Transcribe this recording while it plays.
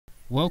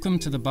Welcome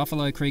to the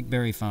Buffalo Creek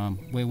Berry Farm,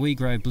 where we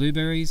grow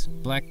blueberries,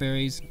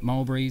 blackberries,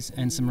 mulberries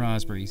and some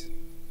raspberries.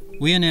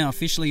 We are now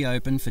officially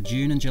open for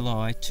June and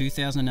July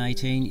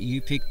 2018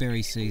 you-pick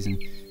berry season,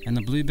 and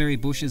the blueberry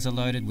bushes are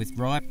loaded with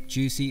ripe,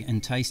 juicy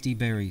and tasty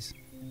berries.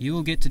 You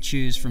will get to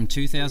choose from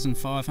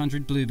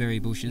 2,500 blueberry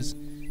bushes,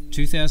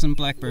 2,000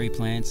 blackberry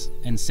plants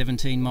and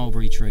 17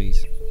 mulberry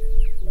trees.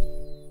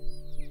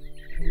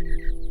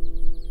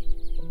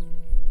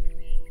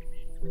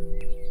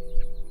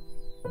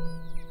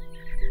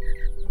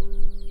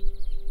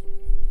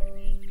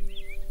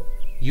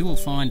 You will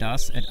find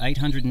us at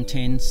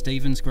 810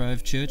 Stevens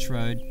Grove Church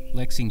Road,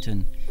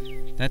 Lexington.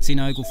 That's in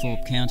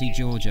Oglethorpe County,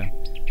 Georgia,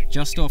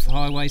 just off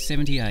Highway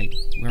 78.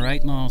 We're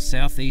 8 miles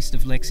southeast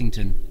of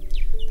Lexington.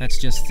 That's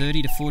just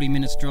 30 to 40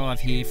 minutes drive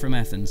here from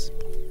Athens.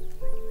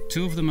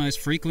 Two of the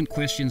most frequent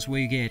questions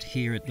we get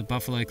here at the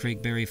Buffalo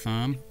Creek Berry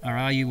Farm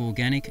are you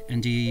organic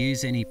and do you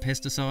use any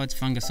pesticides,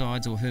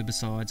 fungicides or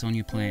herbicides on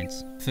your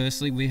plants?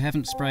 Firstly, we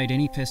haven't sprayed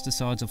any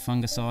pesticides or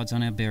fungicides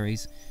on our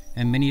berries,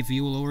 and many of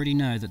you will already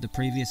know that the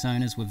previous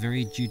owners were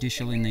very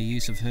judicial in their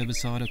use of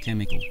herbicide or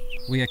chemical.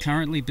 We are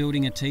currently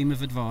building a team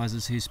of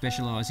advisors who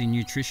specialise in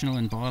nutritional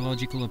and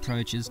biological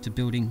approaches to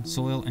building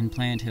soil and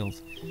plant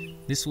health.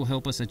 This will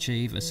help us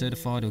achieve a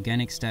certified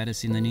organic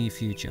status in the near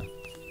future.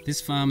 This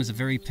farm is a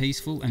very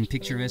peaceful and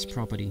picturesque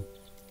property.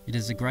 It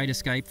is a great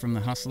escape from the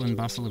hustle and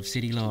bustle of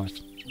city life.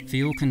 For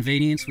your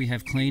convenience, we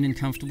have clean and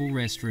comfortable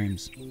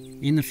restrooms.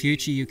 In the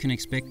future, you can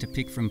expect to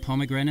pick from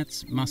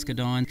pomegranates,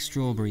 muscadine,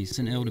 strawberries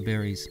and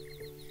elderberries.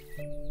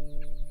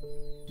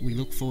 We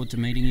look forward to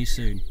meeting you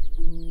soon.